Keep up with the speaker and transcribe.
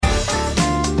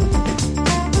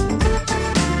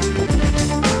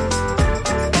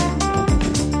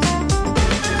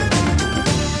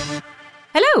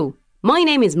My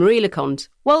name is Marie Lecomte.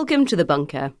 Welcome to The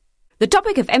Bunker. The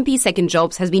topic of MP second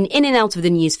jobs has been in and out of the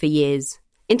news for years.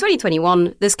 In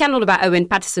 2021, the scandal about Owen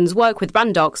Paterson's work with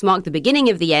Brand Docs marked the beginning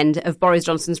of the end of Boris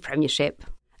Johnson's premiership.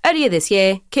 Earlier this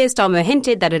year, Keir Starmer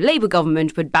hinted that a Labour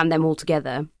government would ban them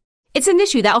altogether. It's an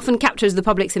issue that often captures the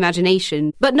public's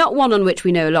imagination, but not one on which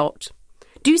we know a lot.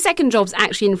 Do second jobs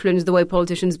actually influence the way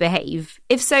politicians behave?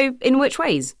 If so, in which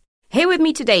ways? Here with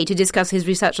me today to discuss his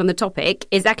research on the topic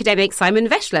is academic Simon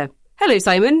Veszler. Hello,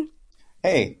 Simon.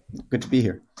 Hey, good to be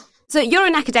here. So you're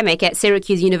an academic at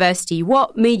Syracuse University.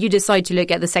 What made you decide to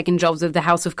look at the second jobs of the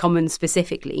House of Commons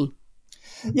specifically?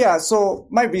 Yeah, so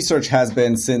my research has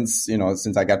been since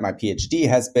I got my PhD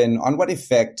has been on what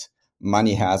effect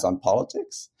money has on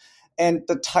politics. And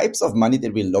the types of money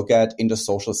that we look at in the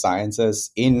social sciences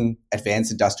in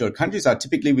advanced industrial countries are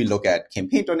typically we look at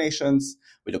campaign donations,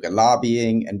 we look at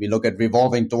lobbying, and we look at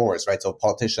revolving doors, right? So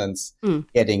politicians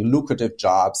getting lucrative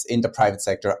jobs in the private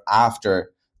sector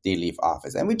after they leave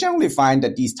office. And we generally find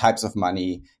that these types of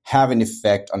money have an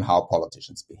effect on how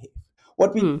politicians behave.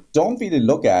 What we don't really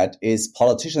look at is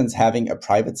politicians having a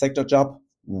private sector job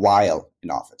while in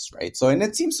office, right? So, and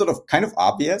it seems sort of kind of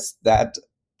obvious that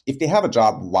if they have a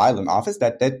job while in office,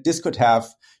 that this could have,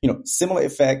 similar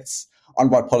effects on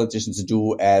what politicians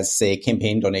do as, say,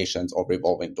 campaign donations or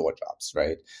revolving door jobs,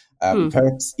 right?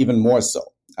 Perhaps even more so.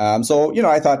 I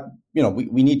thought,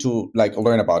 we need to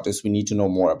learn about this. We need to know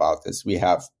more about this. We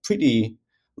have pretty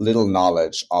little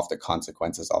knowledge of the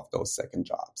consequences of those second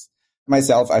jobs.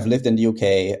 Myself, I've lived in the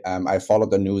UK. I follow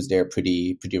the news there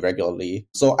pretty regularly.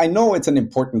 So I know it's an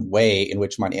important way in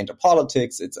which money enters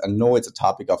politics. I know it's a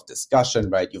topic of discussion,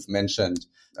 right? You've mentioned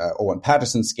Owen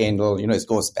Paterson scandal. It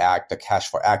goes back the Cash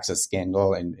for Access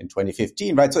scandal in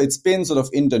 2015, right? So it's been sort of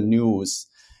in the news,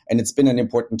 and it's been an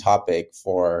important topic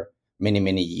for many,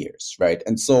 many years, right?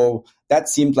 And so that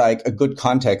seemed like a good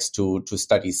context to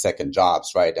study second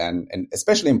jobs, right? And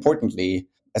especially importantly,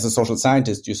 as a social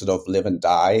scientist, you sort of live and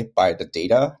die by the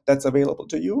data that's available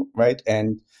to you, right?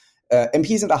 And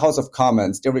MPs in the House of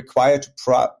Commons, they're required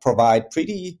to provide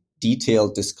pretty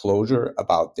detailed disclosure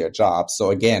about their jobs.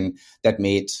 So again, that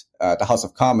made the House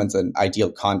of Commons an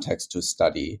ideal context to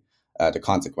study the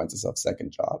consequences of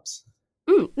second jobs.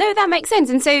 No, that makes sense.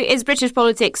 And so is British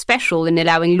politics special in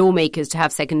allowing lawmakers to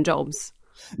have second jobs?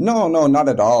 No, not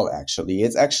at all, actually.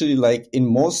 It's actually like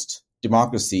in most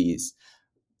democracies,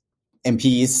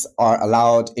 MPs are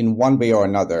allowed in one way or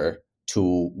another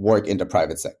to work in the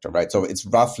private sector, right? So it's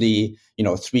roughly,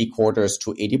 3/4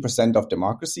 to 80% of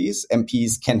democracies,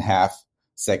 MPs can have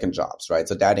second jobs, right?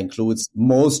 So that includes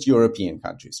most European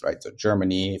countries, right? So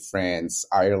Germany, France,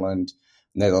 Ireland,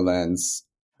 Netherlands,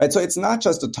 right? So it's not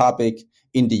just a topic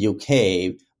in the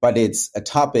UK, but it's a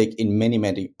topic in many,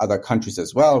 many other countries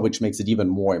as well, which makes it even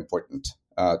more important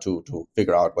to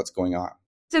figure out what's going on.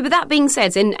 So with that being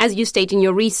said, and as you state in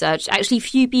your research, actually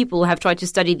few people have tried to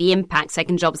study the impact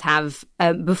second jobs have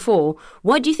before.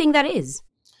 Why do you think that is?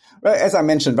 Right, as I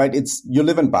mentioned, right, you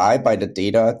live and die by the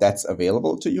data that's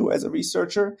available to you as a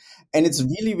researcher. And it's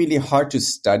really, really hard to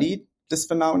study this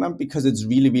phenomenon because it's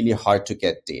really, really hard to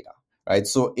get data, right?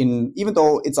 So even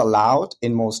though it's allowed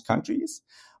in most countries,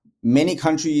 many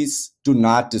countries do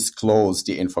not disclose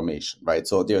the information, right?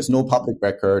 So there's no public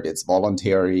record. It's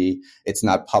voluntary. It's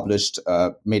not published,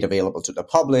 made available to the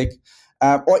public.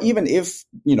 Or even if,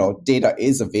 data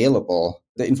is available,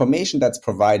 the information that's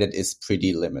provided is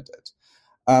pretty limited.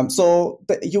 So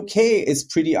the UK is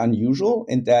pretty unusual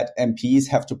in that MPs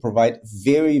have to provide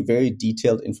very, very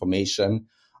detailed information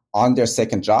on their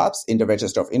second jobs in the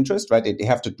register of interest, right? They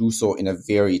have to do so in a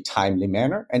very timely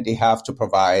manner, and they have to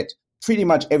provide pretty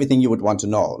much everything you would want to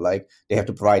know. Like they have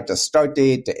to provide the start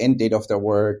date, the end date of their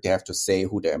work. They have to say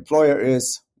who their employer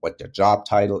is, what their job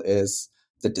title is,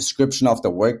 the description of the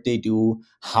work they do,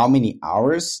 how many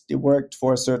hours they worked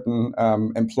for a certain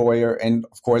employer. And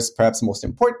of course, perhaps most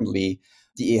importantly,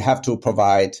 they have to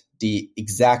provide the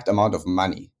exact amount of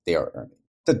money they are earning.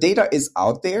 The data is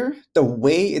out there. The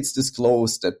way it's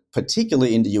disclosed,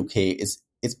 particularly in the UK,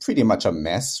 it's pretty much a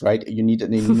mess, right? You need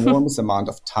an enormous amount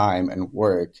of time and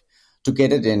work to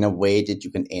get it in a way that you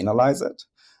can analyze it.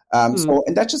 And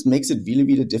that just makes it really,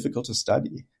 really difficult to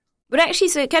study. But actually,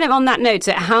 so kind of on that note,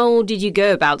 so how did you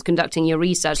go about conducting your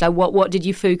research? Like what did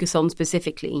you focus on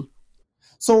specifically?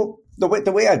 So the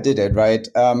way I did it, right,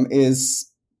 is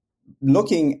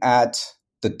looking at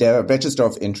the register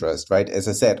of interest, right? As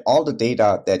I said, all the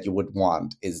data that you would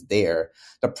want is there.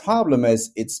 The problem is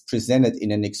it's presented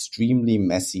in an extremely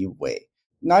messy way.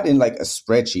 Not in like a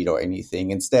spreadsheet or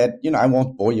anything. Instead, I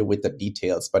won't bore you with the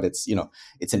details, but it's in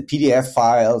PDF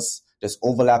files. there's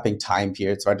overlapping time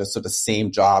periods, right? So the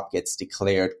same job gets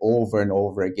declared over and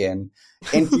over again.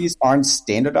 Entries aren't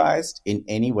standardized in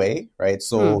any way, right?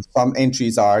 So some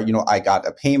entries are, I got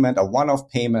a payment, a one-off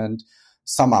payment.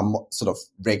 Some are sort of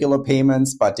regular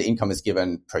payments, but the income is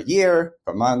given per year,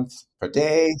 per month, per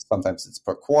day. Sometimes it's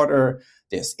per quarter.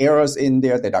 There's errors in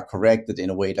there that are corrected in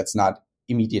a way that's not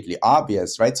immediately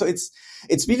obvious, right? So it's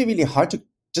really, really hard to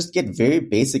just get very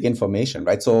basic information,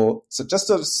 right? So just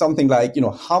something like,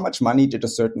 how much money did a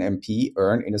certain MP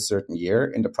earn in a certain year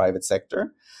in the private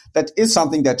sector? That is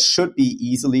something that should be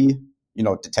easily,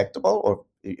 detectable, or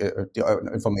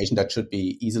information that should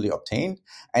be easily obtained.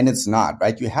 And it's not,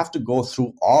 right? You have to go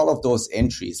through all of those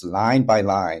entries line by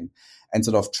line and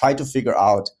sort of try to figure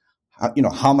out,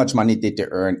 how much money did they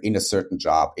earn in a certain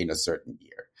job in a certain year.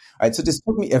 Right, so this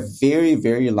took me a very,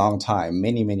 very long time,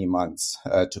 many, many months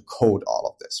to code all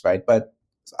of this, right? But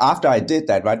after I did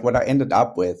that, right, what I ended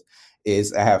up with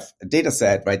is I have a data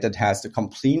set, right, that has the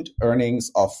complete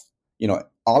earnings of,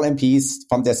 all MPs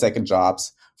from their second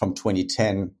jobs from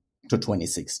 2010 to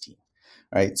 2016,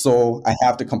 right? So I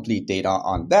have the complete data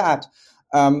on that.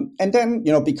 And then,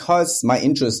 because my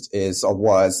interest is or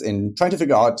was in trying to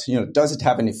figure out, does it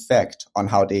have an effect on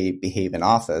how they behave in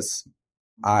office?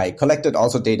 I collected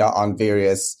also data on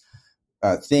various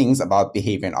things about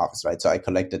behavior in office, right? So I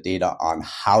collected data on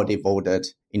how they voted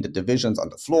in the divisions on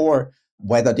the floor,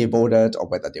 whether they voted or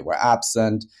whether they were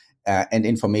absent, and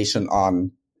information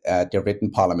on their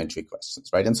written parliamentary questions,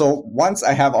 right? And so once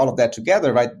I have all of that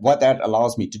together, right, what that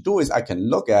allows me to do is I can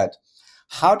look at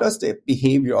how does the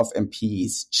behavior of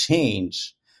MPs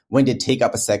change when they take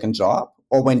up a second job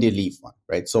or when they leave one,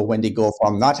 right? So when they go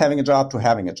from not having a job to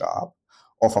having a job,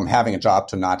 or from having a job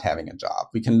to not having a job.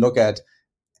 We can look at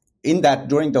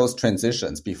during those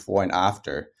transitions before and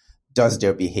after, does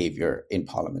their behavior in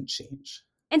Parliament change?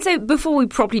 And so before we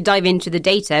properly dive into the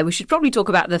data, we should probably talk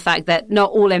about the fact that not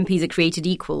all MPs are created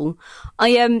equal. I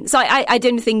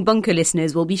don't think Bunker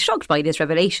listeners will be shocked by this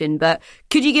revelation, but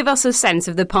could you give us a sense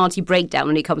of the party breakdown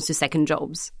when it comes to second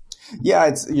jobs? Yeah,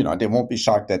 it's, they won't be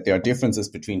shocked that there are differences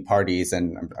between parties.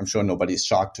 And I'm sure nobody's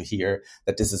shocked to hear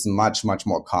that this is much, much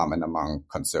more common among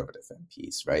conservative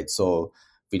MPs, right? So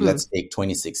let's take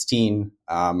 2016.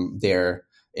 There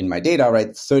in my data,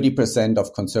 right, 30%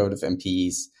 of conservative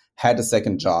MPs had a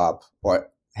second job or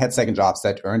had second jobs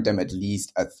that earned them at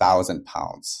least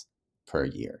 £1,000 per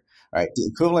year, right? The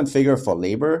equivalent figure for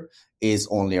Labour is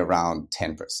only around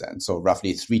 10%. So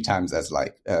roughly three times as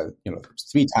likely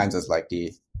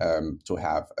to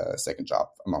have a second job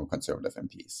among conservative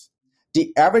MPs.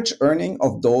 The average earning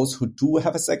of those who do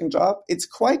have a second job, it's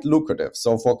quite lucrative.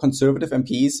 So for conservative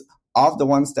MPs, of the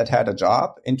ones that had a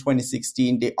job in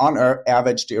 2016, they on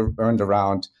average, they earned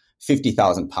around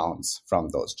 £50,000 from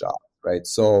those jobs, right?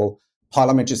 So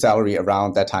parliamentary salary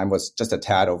around that time was just a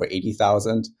tad over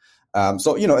 80,000.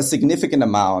 So, a significant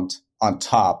amount on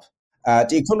top.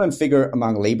 The equivalent figure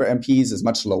among Labour MPs is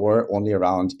much lower, only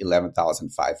around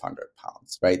 £11,500,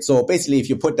 right? So basically, if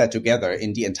you put that together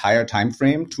in the entire time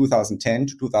frame, 2010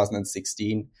 to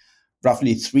 2016,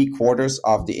 roughly 3/4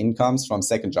 of the incomes from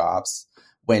second jobs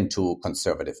went to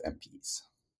conservative MPs.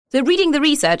 So reading the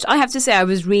research, I have to say I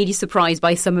was really surprised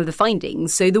by some of the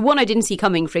findings. So the one I didn't see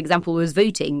coming, for example, was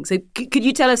voting. So could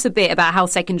you tell us a bit about how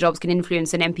second jobs can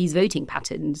influence an MP's voting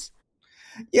patterns?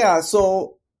 Yeah,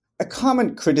 so a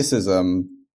common criticism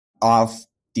of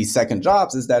these second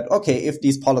jobs is that, okay, if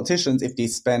these politicians, if they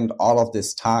spend all of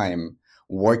this time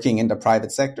working in the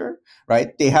private sector,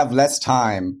 right, they have less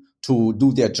time to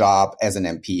do their job as an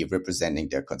MP representing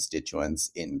their constituents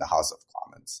in the House of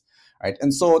Commons, right?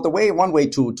 And so one way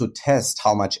to test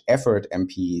how much effort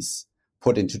MPs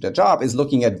put into their job is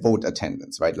looking at vote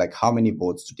attendance, right? Like how many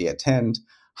votes do they attend?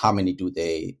 How many do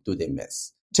they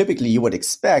miss? Typically, you would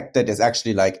expect that there's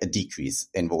actually like a decrease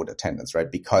in vote attendance, right?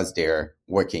 Because they're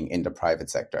working in the private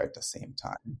sector at the same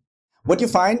time. What you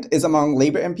find is among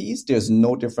Labour MPs, there's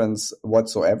no difference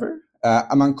whatsoever.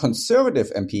 Among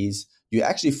conservative MPs, you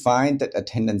actually find that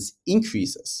attendance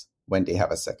increases when they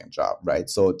have a second job, right?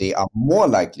 So they are more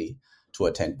likely to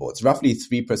attend votes, roughly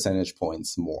 3 percentage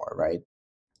points more, right?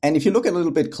 And if you look a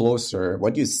little bit closer,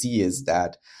 what you see is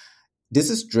that this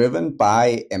is driven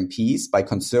by MPs, by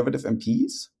conservative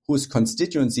MPs, whose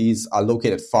constituencies are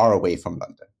located far away from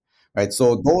London, right?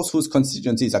 So those whose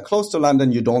constituencies are close to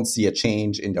London, you don't see a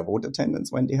change in their vote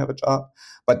attendance when they have a job.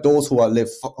 But those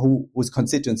whose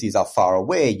constituencies are far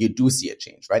away, you do see a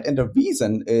change, right? And the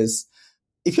reason is,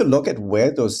 if you look at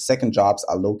where those second jobs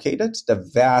are located, the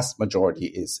vast majority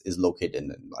is located in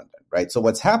London, right? So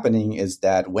what's happening is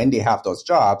that when they have those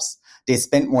jobs, they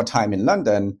spend more time in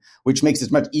London, which makes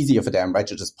it much easier for them, right,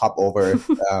 to just pop over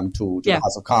to the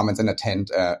House of Commons and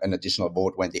attend an additional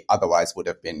vote when they otherwise would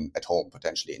have been at home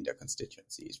potentially in their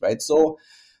constituencies, right? So,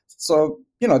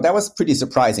 that was pretty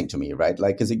surprising to me, right?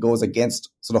 Like, because it goes against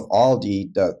sort of all the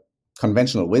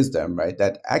conventional wisdom, right?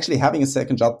 That actually having a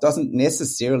second job doesn't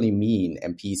necessarily mean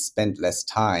MPs spend less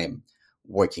time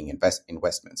working in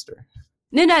Westminster.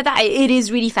 No, it is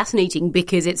really fascinating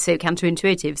because it's so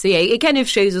counterintuitive. So yeah, it kind of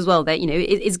shows as well that,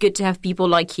 it's good to have people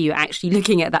like you actually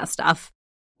looking at that stuff.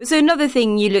 So another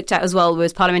thing you looked at as well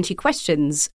was parliamentary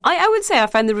questions. I would say I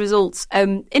found the results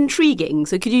intriguing.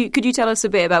 So could you tell us a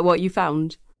bit about what you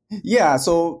found? Yeah,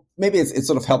 so maybe it's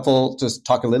sort of helpful to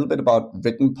talk a little bit about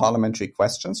written parliamentary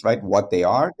questions, right? What they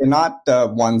are. They're not the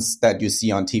ones that you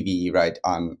see on TV, right,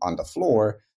 on the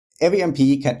floor. Every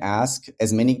MP can ask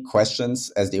as many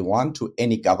questions as they want to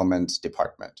any government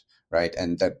department, right?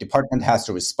 And the department has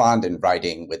to respond in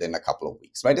writing within a couple of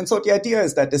weeks, right? And so the idea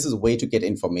is that this is a way to get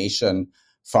information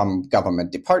from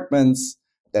government departments,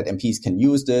 that MPs can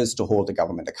use this to hold the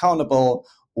government accountable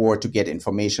or to get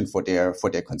information for their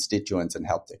constituents and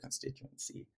help their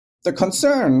constituency. The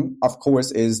concern, of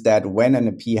course, is that when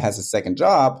an MP has a second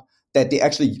job, that they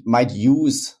actually might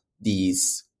use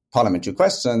these parliamentary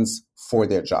questions for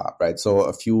their job, right? So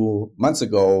a few months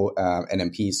ago, an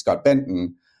MP, Scott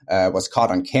Benton, was caught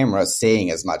on camera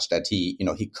saying as much that he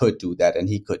could do that and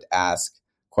he could ask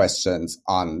questions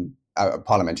on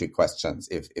parliamentary questions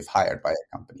if hired by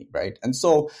a company, right? And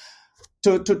so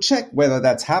to check whether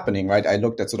that's happening, right, I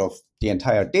looked at sort of the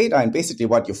entire data, and basically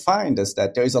what you find is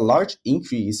that there is a large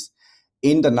increase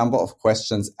in the number of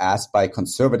questions asked by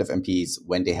Conservative MPs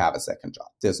when they have a second job.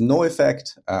 There's no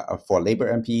effect for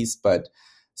Labour MPs, but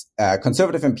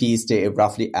Conservative MPs, they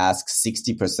roughly ask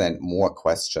 60% more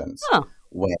questions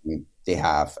when they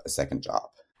have a second job.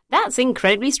 That's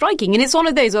incredibly striking. And it's one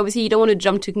of those, obviously, you don't want to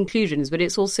jump to conclusions, but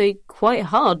it's also quite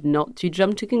hard not to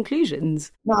jump to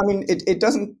conclusions. No, I mean, it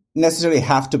doesn't necessarily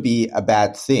have to be a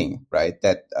bad thing, right?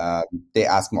 That they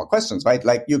ask more questions, right?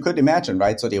 Like you could imagine,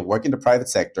 right? So they work in the private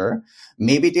sector.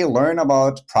 Maybe they learn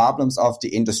about problems of the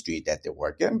industry that they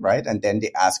work in, right? And then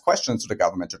they ask questions to the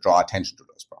government to draw attention to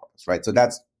those problems, right? So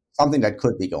that's something that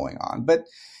could be going on. But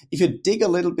if you dig a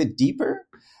little bit deeper,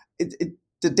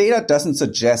 the data doesn't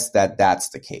suggest that that's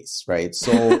the case, right?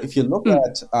 So if you look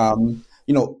at,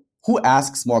 who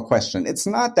asks more questions, it's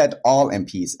not that all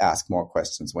MPs ask more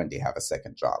questions when they have a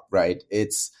second job, right?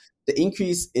 It's the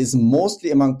increase is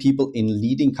mostly among people in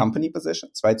leading company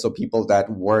positions, right? So people that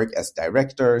work as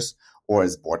directors or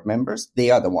as board members,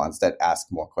 they are the ones that ask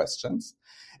more questions.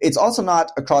 It's also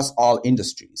not across all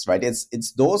industries, right?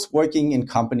 It's those working in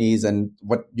companies and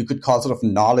what you could call sort of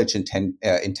knowledge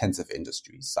intensive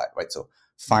industries side, right? So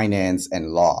finance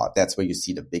and law, that's where you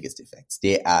see the biggest effects.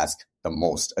 They ask the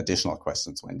most additional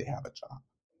questions when they have a job.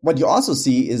 What you also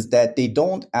see is that they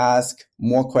don't ask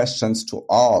more questions to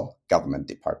all government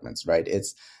departments, right?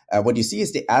 It's what you see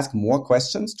is they ask more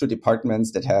questions to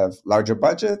departments that have larger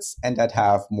budgets and that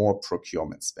have more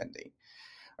procurement spending,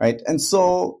 right? And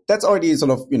so that's already sort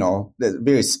of, the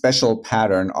very special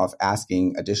pattern of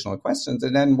asking additional questions.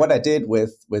 And then what I did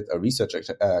with a research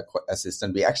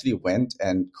assistant, we actually went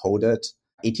and coded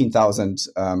 18,000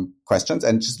 questions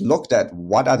and just looked at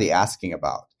what are they asking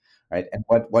about, right? And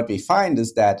what we find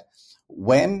is that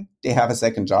when they have a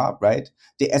second job, right,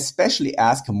 they especially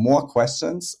ask more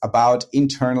questions about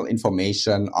internal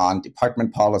information on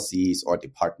department policies or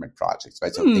department projects,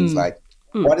 right? So things like,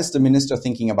 what is the minister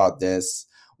thinking about this?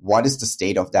 What is the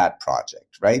state of that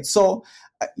project, right? So,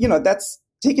 that's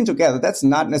taken together. That's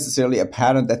not necessarily a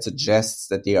pattern that suggests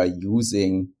that they are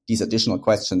using these additional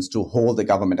questions to hold the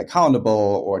government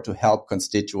accountable or to help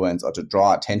constituents or to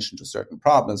draw attention to certain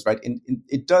problems, right?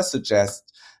 It does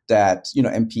suggest that,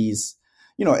 MPs,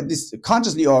 at least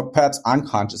consciously or perhaps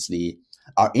unconsciously,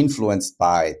 are influenced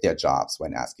by their jobs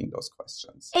when asking those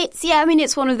questions.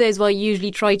 It's one of those where I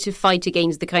usually try to fight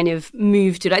against the kind of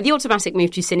move to the automatic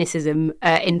move to cynicism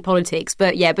in politics.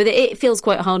 But it feels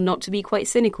quite hard not to be quite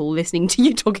cynical listening to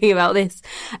you talking about this.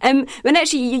 And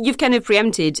actually, you've kind of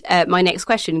preempted my next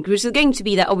question, which is going to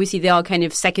be that obviously there are kind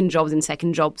of second jobs and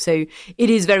second jobs. So it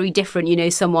is very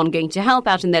different, someone going to help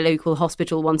out in their local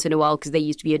hospital once in a while because they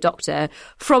used to be a doctor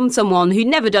from someone who'd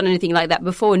never done anything like that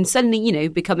before and suddenly,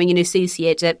 becoming an associate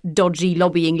at Dodgy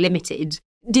Lobbying Limited.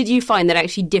 Did you find that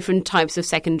actually different types of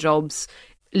second jobs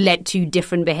led to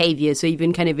different behavior, so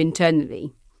even kind of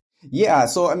internally? Yeah,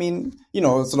 so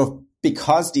sort of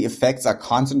because the effects are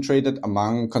concentrated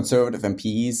among Conservative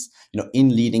MPs,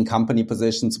 in leading company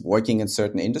positions working in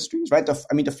certain industries, right?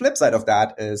 The flip side of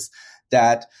that is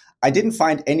that I didn't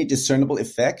find any discernible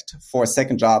effect for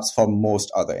second jobs for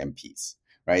most other MPs,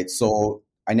 right? So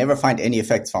I never find any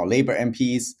effects for Labour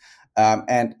MPs.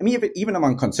 And I mean, even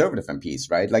among conservative MPs,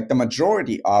 right? Like the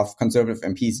majority of conservative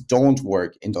MPs don't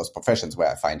work in those professions where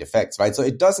I find effects, right? So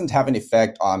it doesn't have an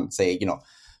effect on, say,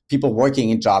 people working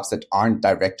in jobs that aren't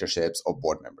directorships or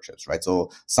board memberships, right?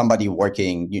 So somebody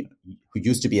working, who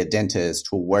used to be a dentist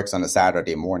who works on a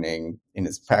Saturday morning in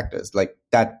his practice, like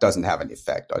that doesn't have an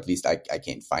effect, or at least I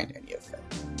can't find any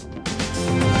effect.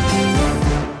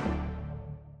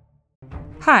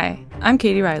 Hi, I'm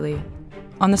Katie Riley.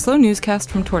 On the Slow Newscast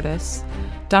from Tortoise,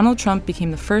 Donald Trump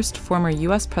became the first former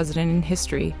U.S. president in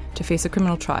history to face a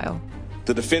criminal trial.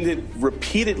 The defendant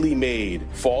repeatedly made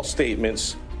false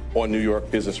statements on New York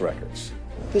business records.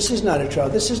 This is not a trial.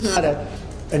 This is not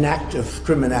an act of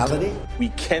criminality. We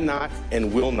cannot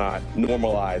and will not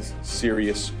normalize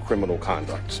serious criminal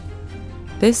conduct.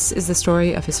 This is the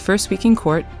story of his first week in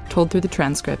court, told through the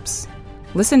transcripts.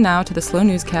 Listen now to the Slow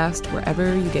Newscast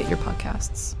wherever you get your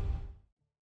podcasts.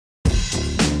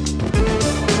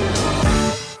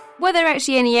 Were there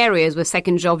actually any areas where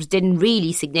second jobs didn't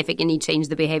really significantly change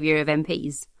the behavior of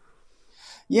MPs?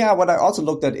 Yeah, what I also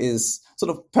looked at is sort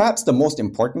of perhaps the most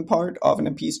important part of an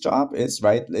MP's job is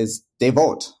they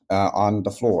vote on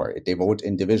the floor. They vote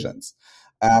in divisions.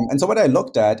 And so what I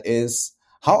looked at is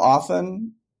how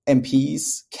often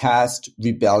MPs cast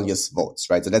rebellious votes,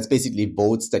 right? So that's basically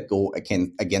votes that go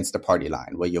against the party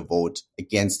line, where you vote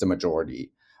against the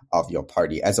majority of your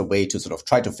party as a way to sort of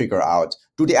try to figure out,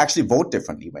 do they actually vote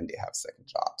differently when they have second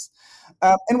jobs?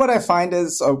 And what you find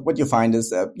is,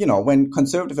 when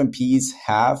conservative MPs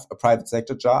have a private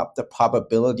sector job, the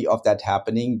probability of that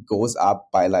happening goes up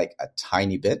by like a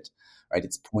tiny bit, right?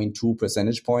 It's 0.2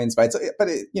 percentage points, right? So,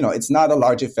 it's not a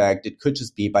large effect. It could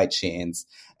just be by chance.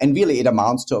 And really it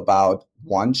amounts to about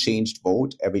one changed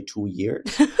vote every 2 years,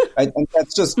 right? And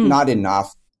that's just not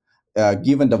enough.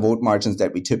 Given the vote margins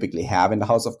that we typically have in the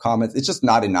House of Commons, it's just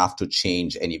not enough to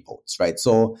change any votes, right?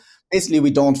 So basically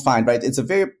we don't find, right, it's a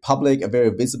very public, a very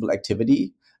visible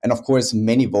activity. And of course,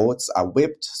 many votes are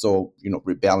whipped. So,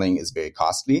 rebelling is very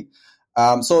costly.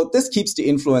 So this keeps the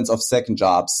influence of second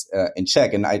jobs in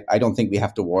check. And I don't think we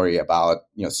have to worry about,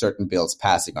 certain bills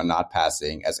passing or not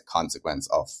passing as a consequence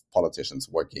of politicians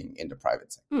working in the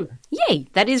private sector. Yay,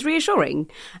 that is reassuring.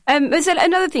 So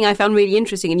another thing I found really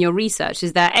interesting in your research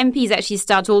is that MPs actually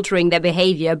start altering their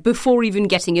behaviour before even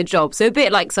getting a job. So a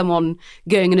bit like someone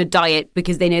going on a diet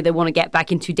because they know they want to get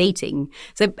back into dating.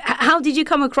 So how did you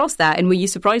come across that, and were you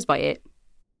surprised by it?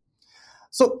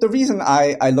 So the reason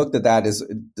I looked at that is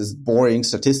there's boring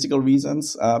statistical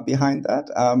reasons behind that.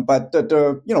 But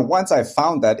once I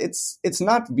found that, it's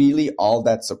not really all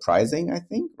that surprising, I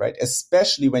think, right?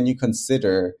 Especially when you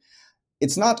consider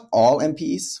it's not all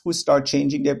MPs who start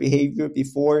changing their behavior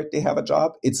before they have a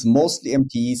job. It's mostly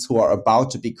MPs who are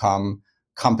about to become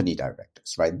company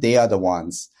directors, right? They are the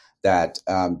ones that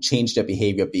change their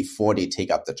behavior before they take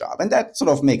up the job. And that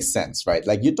sort of makes sense, right?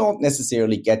 Like you don't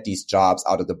necessarily get these jobs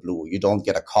out of the blue. You don't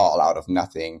get a call out of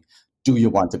nothing. Do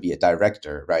you want to be a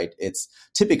director, right? It's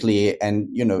typically, and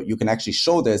you can actually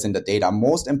show this in the data,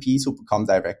 most MPs who become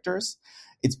directors,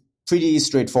 it's pretty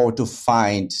straightforward to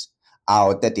find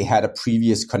out that they had a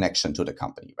previous connection to the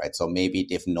company, right? So maybe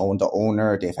they've known the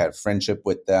owner, they've had a friendship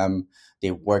with them,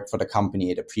 they worked for the company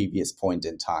at a previous point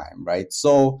in time, right?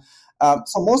 So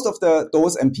most of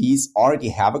those MPs already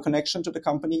have a connection to the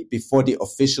company before they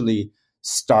officially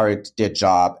start their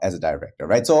job as a director,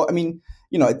 right? So, I mean,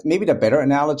 maybe the better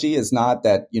analogy is not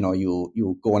that,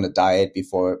 you go on a diet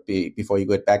before you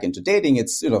get back into dating.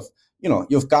 It's,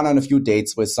 you've gone on a few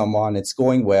dates with someone, it's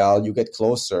going well, you get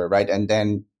closer, right? And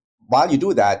then while you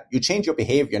do that, you change your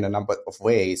behavior in a number of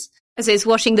ways. So it's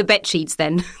washing the bed sheets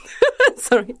then.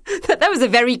 Sorry, that was a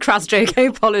very crass joke. I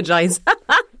apologize.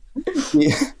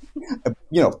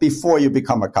 Before you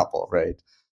become a couple, right?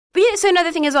 But yeah, so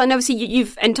another thing as well, and obviously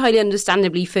you've entirely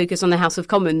understandably focused on the House of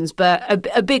Commons, but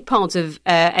a big part of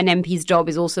an MP's job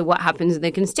is also what happens in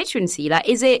the constituency. Like,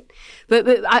 is it?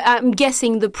 But I'm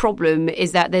guessing the problem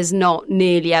is that there's not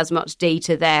nearly as much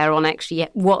data there on actually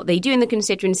what they do in the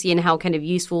constituency and how kind of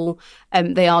useful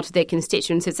they are to their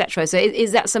constituents, etc. So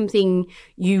is that something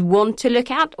you want to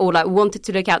look at, or like wanted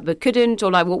to look at but couldn't,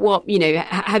 or like what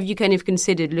have you kind of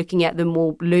considered looking at the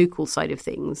more local side of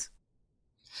things?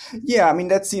 Yeah, I mean,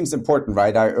 that seems important,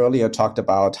 right? I earlier talked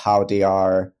about how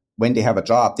when they have a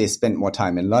job, they spend more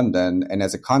time in London, and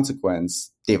as a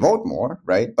consequence, they vote more,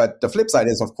 right? But the flip side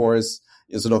is, of course,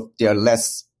 they're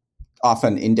less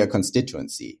often in their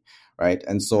constituency, right?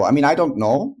 And so, I mean, I don't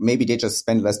know. Maybe they just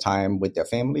spend less time with their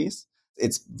families.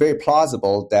 It's very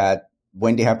plausible that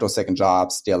when they have those second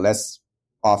jobs, they're less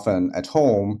often at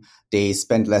home, they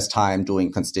spend less time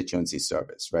doing constituency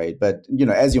service, right? But,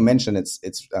 as you mentioned, it's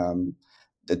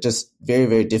just very,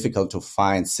 very difficult to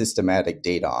find systematic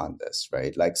data on this,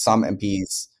 right? Like some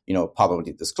MPs,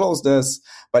 probably disclose this,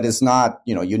 but it's not,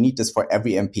 you need this for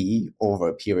every MP over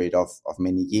a period of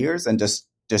many years, and there's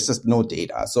just no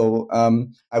data. So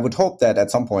I would hope that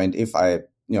at some point, if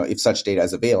such data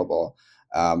is available,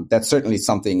 that's certainly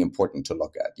something important to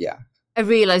look at. Yeah. I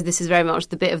realise this is very much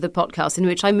the bit of the podcast in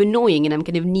which I'm annoying and I'm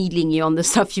kind of needling you on the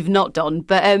stuff you've not done.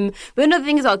 But another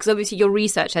thing as well, because obviously your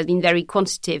research has been very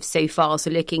quantitative so far,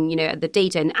 so looking, at the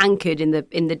data and anchored in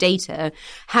the data.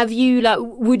 Have you,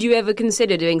 would you ever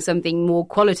consider doing something more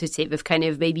qualitative of kind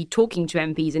of maybe talking to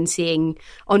MPs and seeing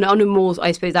on a more,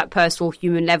 I suppose, that personal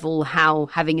human level, how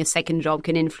having a second job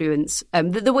can influence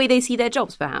the way they see their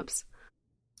jobs, perhaps?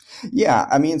 Yeah,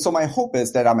 so my hope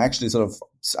is that I'm actually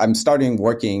I'm starting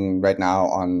working right now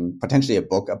on potentially a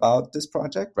book about this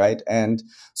project, right? And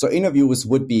so interviews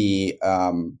would be,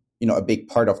 a big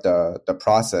part of the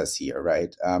process here,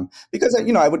 right? Because,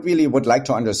 I would like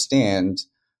to understand,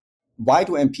 why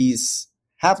do MPs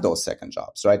have those second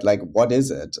jobs, right? Like, what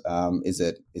is it? Is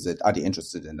it, are they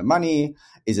interested in the money?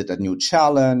 Is it a new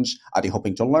challenge? Are they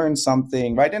hoping to learn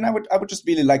something, right? And I would just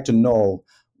really like to know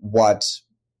what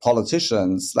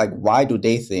politicians, why do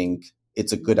they think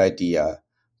it's a good idea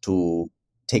to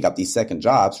take up these second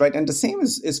jobs, right? And the same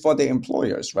is for the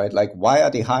employers, right? Why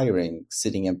are they hiring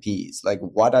sitting MPs?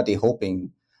 What are they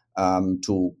hoping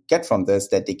to get from this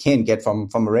that they can't get from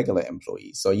a regular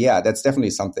employee? So yeah, that's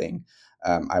definitely something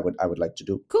I would like to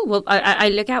do. Cool. Well, I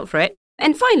look out for it.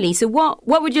 And finally, so what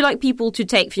would you like people to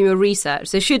take from your research?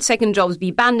 So should second jobs be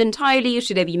banned entirely, or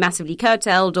should they be massively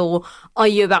curtailed? Or are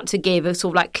you about to give a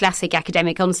sort of classic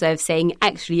academic answer of saying,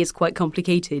 actually, it's quite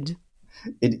complicated?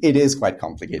 It is quite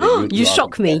complicated. You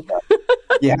shock me.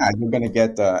 Yeah, you're going to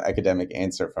get the academic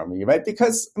answer from me, right?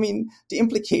 Because, the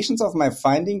implications of my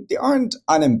finding, they aren't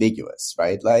unambiguous,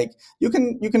 right? You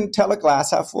can tell a glass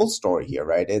half full story here,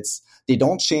 right? They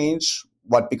don't change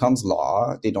what becomes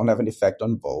law. They don't have an effect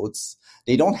on votes.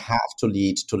 They don't have to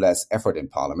lead to less effort in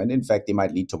Parliament. In fact, they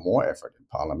might lead to more effort in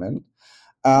Parliament.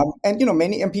 And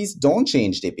many MPs don't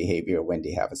change their behavior when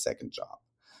they have a second job.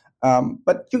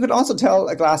 But you could also tell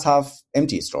a glass half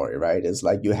empty story, right? It's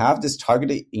you have this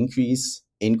targeted increase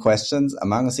in questions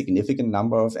among a significant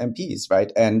number of MPs,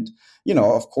 right? And,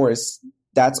 of course,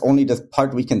 that's only the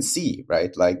part we can see,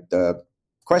 right? The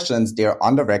questions, they're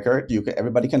on the record.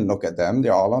 Everybody can look at them.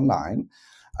 They're all online.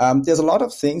 There's a lot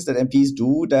of things that MPs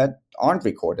do that aren't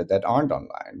recorded, that aren't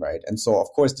online, right? And so,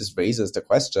 of course, this raises the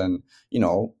question,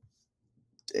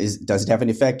 does it have an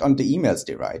effect on the emails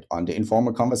they write, on the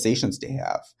informal conversations they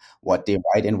have, what they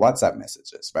write in WhatsApp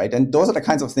messages, right? And those are the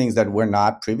kinds of things that we're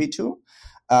not privy to.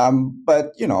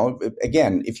 But,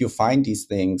 again, if you find these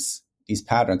things, these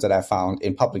patterns that I found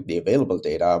in publicly available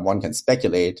data, one can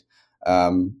speculate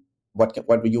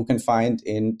what you can find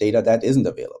in data that isn't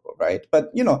available, right?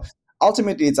 But,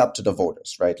 ultimately, it's up to the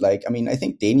voters, right? I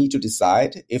think they need to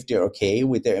decide if they're okay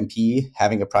with their MP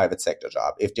having a private sector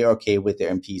job, if they're okay with their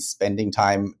MP spending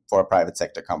time for a private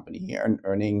sector company and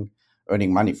earning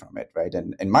money from it, right?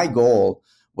 And my goal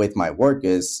with my work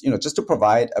is, just to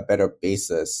provide a better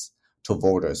basis to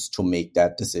voters to make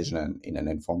that decision in an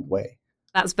informed way.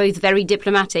 That's both very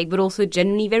diplomatic, but also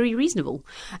generally very reasonable.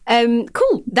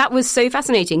 Cool. That was so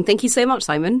fascinating. Thank you so much,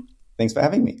 Simon. Thanks for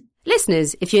having me.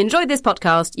 Listeners, if you enjoyed this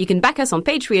podcast, you can back us on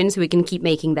Patreon so we can keep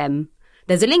making them.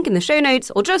 There's a link in the show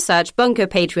notes, or just search Bunker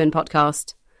Patreon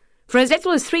Podcast. For as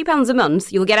little as £3 a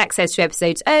month, you'll get access to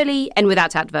episodes early and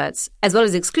without adverts, as well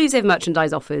as exclusive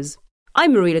merchandise offers.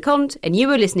 I'm Marie Leconte, and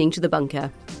you are listening to The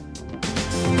Bunker.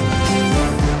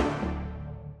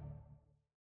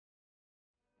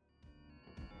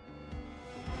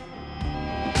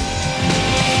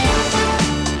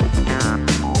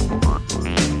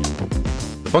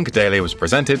 Bunker Daily was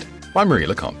presented by Marie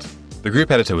Leconte. The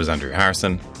group editor was Andrew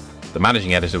Harrison, the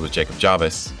managing editor was Jacob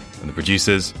Jarvis, and the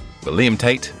producers were Liam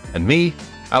Tate and me,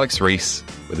 Alex Rees,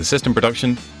 with assistant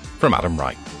production from Adam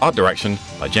Wright. Art direction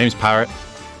by James Parrott.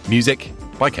 Music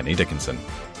by Kenny Dickinson.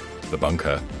 The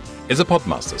Bunker is a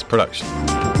Podmasters production.